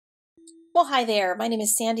Well, hi there. My name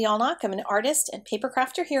is Sandy Allnock. I'm an artist and paper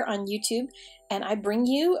crafter here on YouTube, and I bring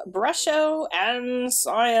you Brusho and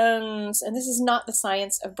science. And this is not the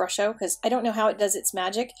science of Brusho because I don't know how it does its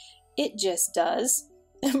magic. It just does.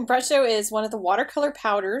 Brusho is one of the watercolor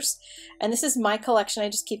powders, and this is my collection. I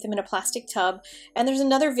just keep them in a plastic tub. And there's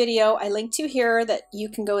another video I linked to here that you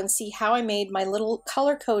can go and see how I made my little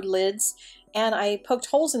color code lids. And I poked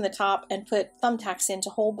holes in the top and put thumbtacks in to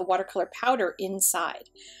hold the watercolor powder inside.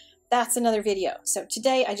 That's another video. So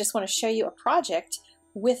today I just want to show you a project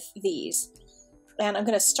with these. And I'm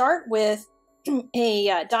going to start with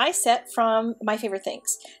a die set from My Favorite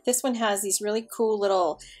Things. This one has these really cool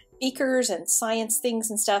little beakers and science things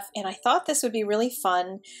and stuff, and I thought this would be really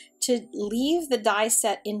fun to leave the die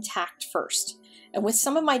set intact first. And with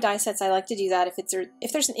some of my die sets I like to do that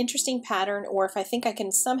if there's an interesting pattern, or if I think I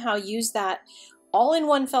can somehow use that all in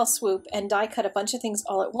one fell swoop and die cut a bunch of things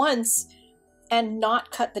all at once and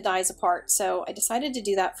not cut the dies apart. So I decided to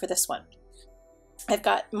do that for this one. I've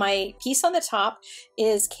got my piece on the top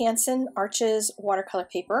is Canson Arches watercolor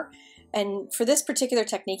paper. And for this particular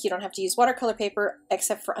technique, you don't have to use watercolor paper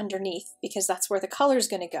except for underneath, because that's where the color is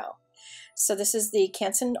going to go. So this is the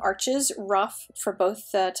Canson Arches rough for both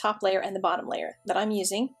the top layer and the bottom layer that I'm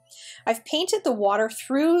using. I've painted the water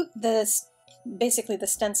through basically the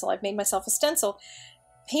stencil. I've made myself a stencil,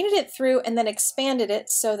 painted it through, and then expanded it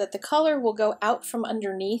so that the color will go out from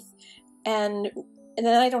underneath, and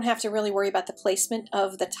then I don't have to really worry about the placement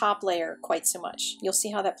of the top layer quite so much. You'll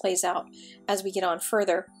see how that plays out as we get on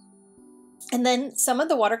further. And then some of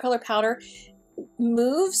the watercolor powder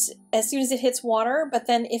moves as soon as it hits water, but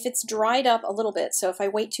then if it's dried up a little bit, so if I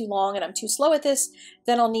wait too long and I'm too slow at this,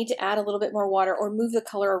 then I'll need to add a little bit more water or move the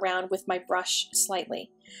color around with my brush slightly.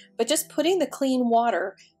 But just putting the clean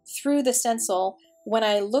water through the stencil, when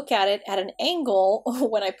I look at it at an angle,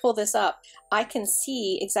 when I pull this up, I can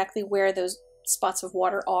see exactly where those spots of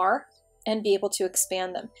water are and be able to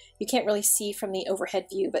expand them. You can't really see from the overhead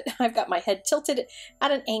view, but I've got my head tilted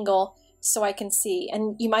at an angle so I can see.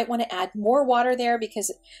 And you might want to add more water there,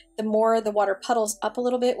 because the more the water puddles up a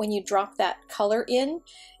little bit when you drop that color in,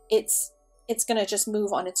 it's going to just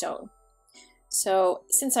move on its own. So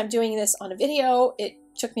since I'm doing this on a video, it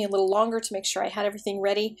took me a little longer to make sure I had everything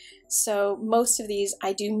ready. So most of these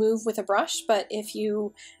I do move with a brush, but if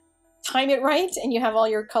you time it right and you have all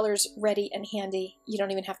your colors ready and handy, you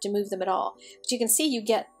don't even have to move them at all. But you can see you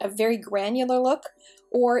get a very granular look,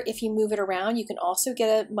 or if you move it around, you can also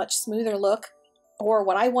get a much smoother look. Or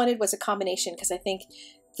what I wanted was a combination, because I think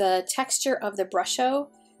the texture of the Brusho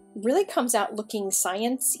really comes out looking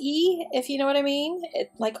science-y, if you know what I mean.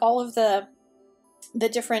 Like all of the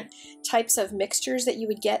different types of mixtures that you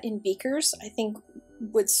would get in beakers, I think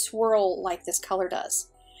would swirl like this color does.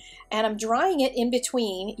 And I'm drying it in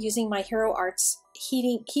between using my Hero Arts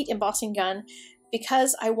heat embossing gun,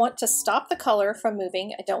 because I want to stop the color from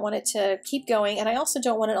moving. I don't want it to keep going, and I also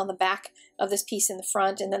don't want it on the back of this piece in the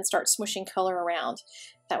front and then start smooshing color around.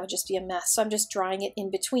 That would just be a mess. So I'm just drying it in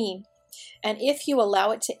between. And if you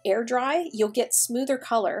allow it to air dry, you'll get smoother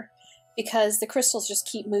color, because the crystals just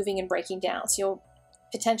keep moving and breaking down. So you'll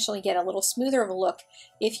potentially get a little smoother of a look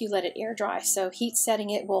if you let it air dry. So heat setting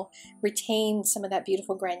it will retain some of that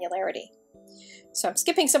beautiful granularity. So I'm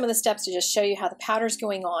skipping some of the steps to just show you how the powder's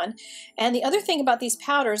going on. And the other thing about these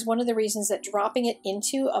powders, one of the reasons that dropping it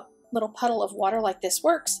into a little puddle of water like this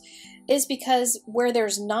works, is because where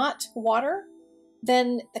there's not water,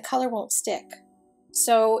 then the color won't stick.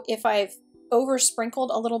 So if I've over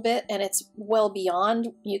sprinkled a little bit and it's well beyond,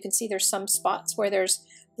 you can see there's some spots where there's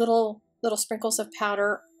little sprinkles of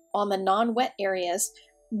powder on the non-wet areas.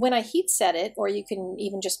 When I heat set it, or you can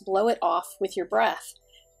even just blow it off with your breath,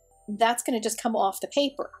 that's going to just come off the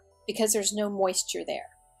paper because there's no moisture there.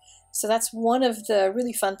 So that's one of the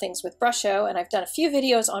really fun things with Brusho, and I've done a few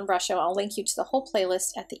videos on Brusho. I'll link you to the whole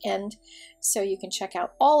playlist at the end so you can check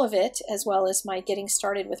out all of it, as well as my Getting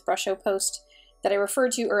Started with Brusho post that I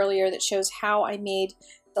referred to earlier that shows how I made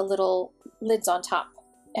the little lids on top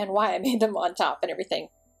and why I made them on top and everything.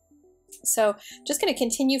 So just going to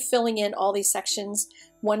continue filling in all these sections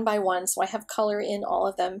one by one, so I have color in all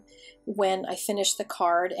of them when I finish the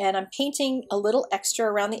card. And I'm painting a little extra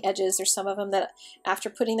around the edges. There's some of them that after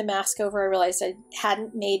putting the mask over, I realized I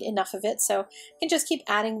hadn't made enough of it, so I can just keep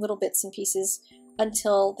adding little bits and pieces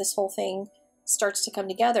until this whole thing starts to come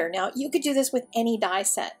together. Now, you could do this with any die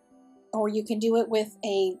set, or you can do it with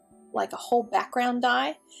a whole background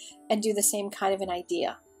die and do the same kind of an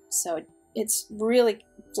idea. So it's really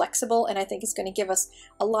flexible, and I think it's going to give us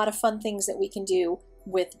a lot of fun things that we can do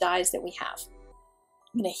with dies that we have.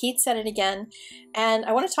 I'm going to heat set it again, and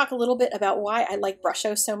I want to talk a little bit about why I like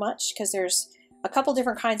Brusho so much, because there's a couple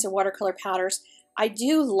different kinds of watercolor powders. I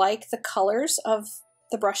do like the colors of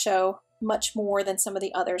the Brusho much more than some of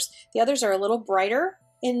the others. The others are a little brighter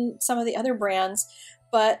in some of the other brands,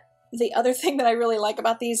 but the other thing that I really like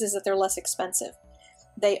about these is that they're less expensive.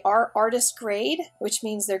 They are artist grade, which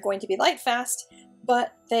means they're going to be light fast,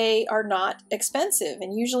 but they are not expensive.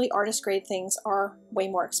 And usually artist grade things are way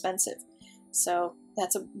more expensive. So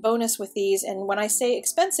that's a bonus with these. And when I say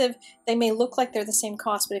expensive, they may look like they're the same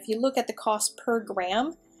cost, but if you look at the cost per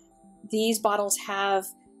gram, these bottles have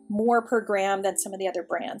more per gram than some of the other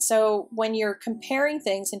brands. So when you're comparing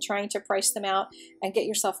things and trying to price them out and get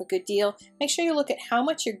yourself a good deal, make sure you look at how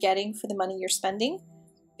much you're getting for the money you're spending,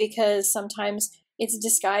 because sometimes it's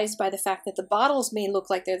disguised by the fact that the bottles may look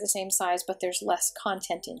like they're the same size, but there's less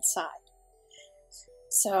content inside.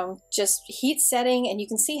 So just heat setting, and you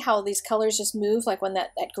can see how these colors just move. Like when that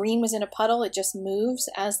green was in a puddle, it just moves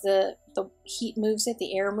as the heat moves it,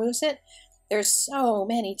 the air moves it. There's so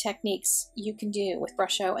many techniques you can do with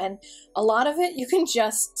Brusho, and a lot of it you can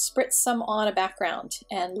just spritz some on a background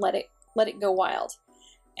and let it go wild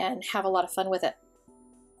and have a lot of fun with it.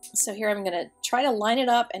 So here I'm going to try to line it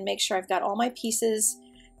up and make sure I've got all my pieces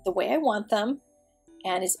the way I want them,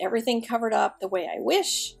 and is everything covered up the way I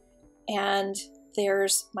wish, and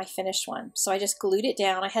there's my finished one. So I just glued it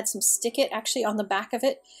down. I had some Stick It actually on the back of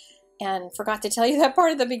it, and forgot to tell you that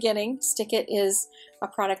part at the beginning. Stick It is a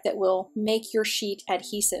product that will make your sheet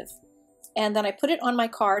adhesive. And then I put it on my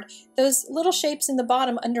card. Those little shapes in the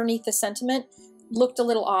bottom underneath the sentiment looked a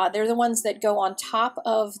little odd. They're the ones that go on top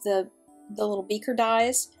of the little beaker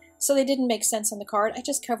dies, so they didn't make sense on the card. I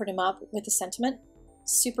just covered them up with the sentiment.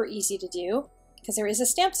 Super easy to do, because there is a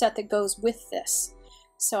stamp set that goes with this.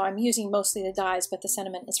 So I'm using mostly the dies, but the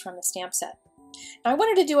sentiment is from the stamp set. Now I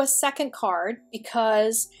wanted to do a second card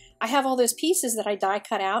because I have all those pieces that I die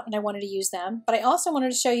cut out and I wanted to use them, but I also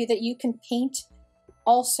wanted to show you that you can paint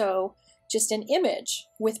also just an image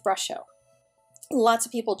with Brusho. Lots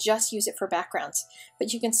of people just use it for backgrounds,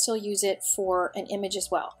 but you can still use it for an image as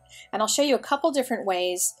well. And I'll show you a couple different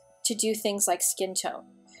ways to do things like skin tone.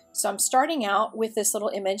 So I'm starting out with this little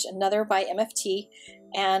image, another by MFT,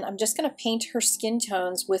 and I'm just going to paint her skin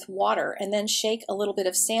tones with water and then shake a little bit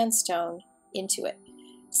of sandstone into it.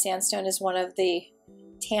 Sandstone is one of the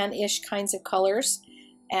tan-ish kinds of colors,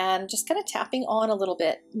 and just kind of tapping on a little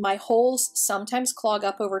bit. My holes sometimes clog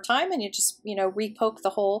up over time, and you just, re-poke the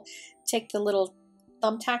hole, take the little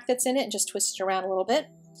thumbtack that's in it and just twist it around a little bit,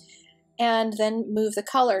 and then move the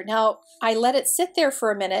color. Now, I let it sit there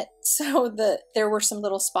for a minute, so there were some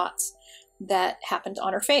little spots that happened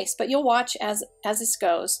on her face, but you'll watch as this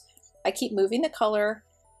goes. I keep moving the color.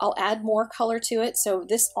 I'll add more color to it. So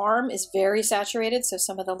this arm is very saturated, so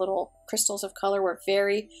some of the little crystals of color were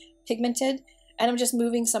very pigmented, and I'm just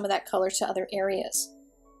moving some of that color to other areas.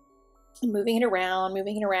 Moving it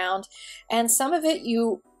around, and some of it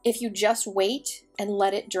if you just wait and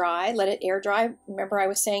let it dry, let it air dry, remember I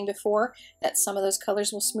was saying before that some of those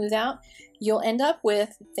colors will smooth out, you'll end up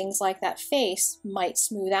with things like that face might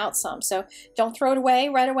smooth out some. So don't throw it away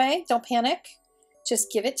right away, don't panic,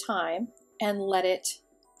 just give it time and let it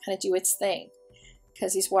kind of do its thing,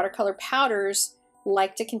 because these watercolor powders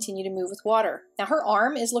like to continue to move with water. Now her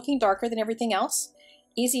arm is looking darker than everything else,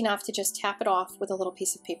 easy enough to just tap it off with a little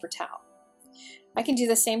piece of paper towel. I can do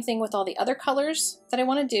the same thing with all the other colors that I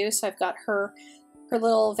want to do. So I've got her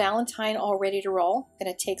little Valentine all ready to roll. I'm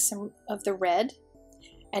going to take some of the red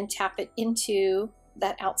and tap it into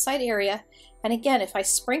that outside area. And again, if I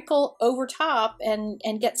sprinkle over top and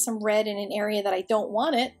get some red in an area that I don't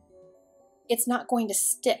want it, it's not going to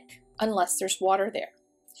stick unless there's water there.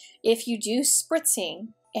 If you do spritzing,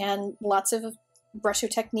 and lots of Brusho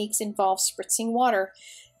techniques involve spritzing water,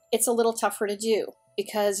 it's a little tougher to do,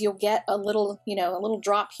 because you'll get a little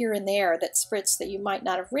drop here and there that spritz that you might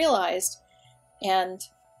not have realized, and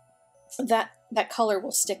that color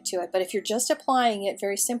will stick to it. But if you're just applying it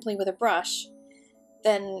very simply with a brush,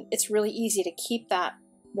 then it's really easy to keep that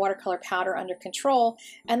watercolor powder under control,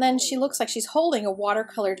 and then she looks like she's holding a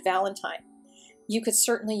watercolored Valentine. You could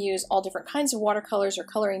certainly use all different kinds of watercolors or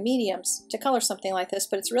coloring mediums to color something like this,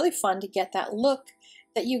 but it's really fun to get that look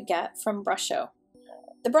that you get from Brusho.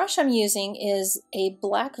 The brush I'm using is a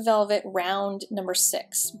Black Velvet Round number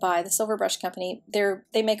 6 by the Silver Brush Company.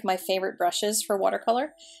 They make my favorite brushes for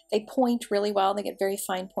watercolor. They point really well. They get very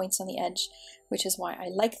fine points on the edge, which is why I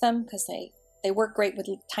like them, because they work great with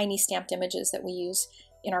tiny stamped images that we use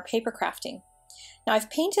in our paper crafting. Now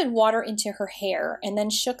I've painted water into her hair and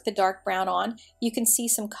then shook the dark brown on. You can see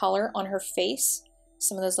some color on her face,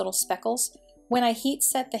 some of those little speckles. When I heat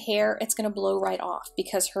set the hair, it's going to blow right off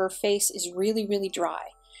because her face is really, really dry.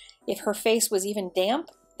 If her face was even damp,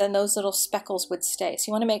 then those little speckles would stay. So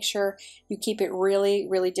you want to make sure you keep it really,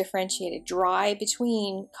 really differentiated, dry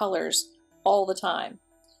between colors all the time,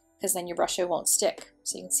 because then your Brusho won't stick.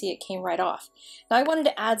 So you can see it came right off. Now I wanted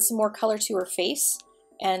to add some more color to her face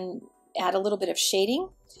and add a little bit of shading.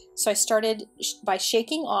 So I started by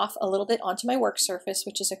shaking off a little bit onto my work surface,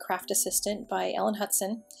 which is a Craft Assistant by Ellen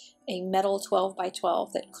Hudson, a metal 12 by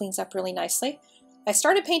 12 that cleans up really nicely. I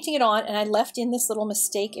started painting it on, and I left in this little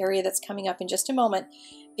mistake area that's coming up in just a moment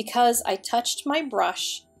because I touched my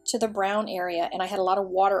brush to the brown area and I had a lot of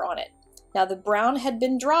water on it. Now the brown had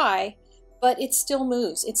been dry, but it still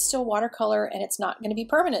moves. It's still watercolor and it's not going to be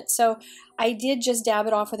permanent. So I did just dab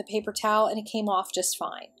it off with a paper towel and it came off just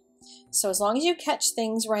fine. So as long as you catch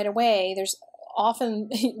things right away, there's often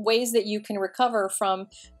ways that you can recover from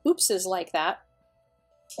oopses like that.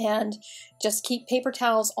 And just keep paper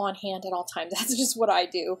towels on hand at all times. That's just what I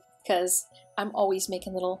do because I'm always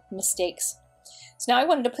making little mistakes. So now I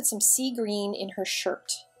wanted to put some sea green in her shirt.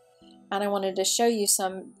 And I wanted to show you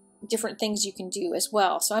some different things you can do as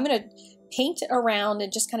well. So I'm going to paint around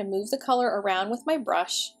and just kind of move the color around with my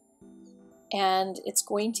brush. And it's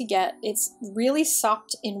really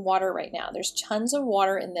soaked in water right now. There's tons of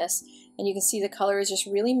water in this. And you can see the color is just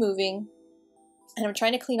really moving. And I'm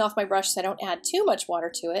trying to clean off my brush so I don't add too much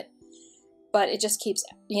water to it. But it just keeps,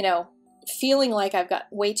 you know, feeling like I've got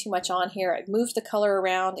way too much on here. I've moved the color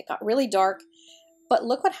around. It got really dark. But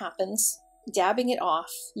look what happens. Dabbing it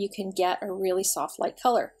off, you can get a really soft light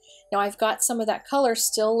color. Now I've got some of that color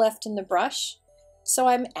still left in the brush. So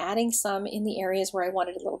I'm adding some in the areas where I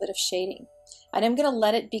wanted a little bit of shading. And I'm going to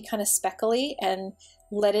let it be kind of speckly and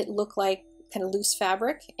let it look like kind of loose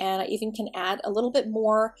fabric, and I even can add a little bit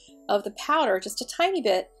more of the powder, just a tiny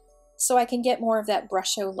bit, so I can get more of that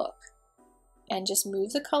Brusho look. And just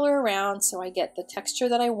move the color around so I get the texture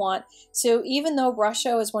that I want. So even though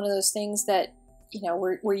Brusho is one of those things that, you know,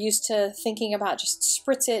 we're used to thinking about just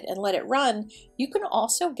spritz it and let it run, you can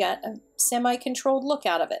also get a semi-controlled look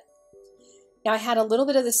out of it. Now I had a little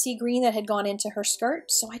bit of the sea green that had gone into her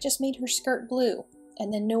skirt, so I just made her skirt blue.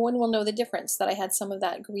 And then no one will know the difference that I had some of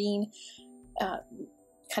that green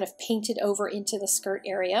kind of painted over into the skirt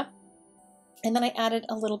area. And then I added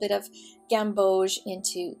a little bit of gamboge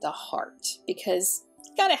into the heart because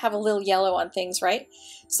you gotta have a little yellow on things, right?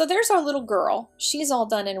 So there's our little girl. She's all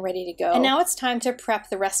done and ready to go. And now it's time to prep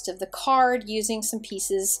the rest of the card using some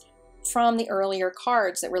pieces from the earlier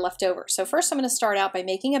cards that were left over. So first I'm going to start out by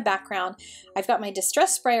making a background. I've got my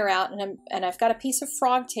distress sprayer out and I've got a piece of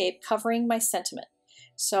frog tape covering my sentiment.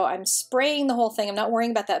 So I'm spraying the whole thing. I'm not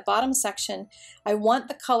worrying about that bottom section. I want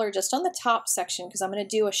the color just on the top section because I'm going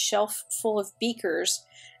to do a shelf full of beakers,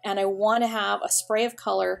 and I want to have a spray of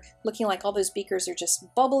color looking like all those beakers are just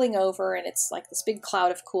bubbling over and it's like this big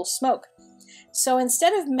cloud of cool smoke. So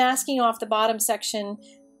instead of masking off the bottom section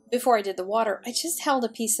before I did the water, I just held a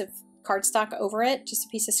piece of cardstock over it, just a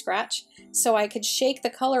piece of scratch, so I could shake the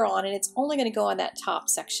color on, and it's only going to go on that top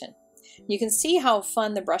section. You can see how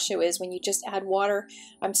fun the Brusho is when you just add water.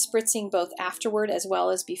 I'm spritzing both afterward as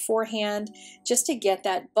well as beforehand just to get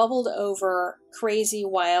that bubbled over, crazy,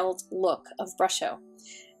 wild look of Brusho.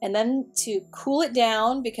 And then to cool it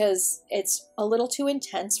down because it's a little too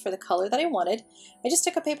intense for the color that I wanted, I just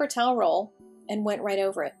took a paper towel roll and went right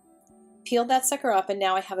over it. Peeled that sucker up, and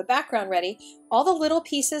now I have a background ready. All the little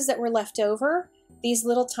pieces that were left over, these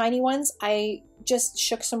little tiny ones, I just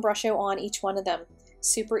shook some Brusho on each one of them.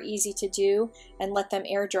 Super easy to do, and let them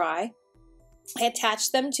air dry. I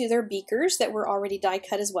attached them to their beakers that were already die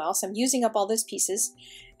cut as well, so I'm using up all those pieces,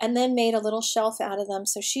 and then made a little shelf out of them.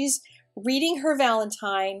 So she's reading her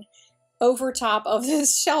Valentine over top of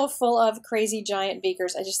this shelf full of crazy giant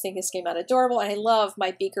beakers. I just think this came out adorable, and I love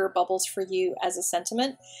my beaker bubbles for you as a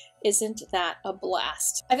sentiment. Isn't that a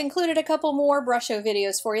blast? I've included a couple more Brusho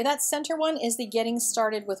videos for you. That center one is the getting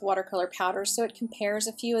started with watercolor powders, so it compares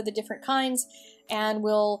a few of the different kinds and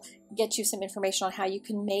will get you some information on how you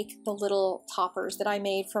can make the little toppers that I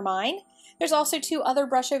made for mine. There's also 2 other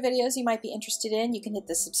Brusho videos you might be interested in. You can hit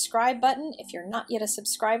the subscribe button if you're not yet a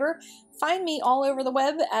subscriber. Find me all over the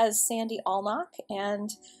web as Sandy Allnock, and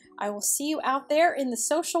I will see you out there in the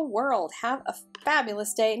social world. Have a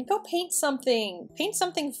fabulous day and go paint something. Paint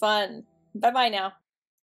something fun. Bye-bye now.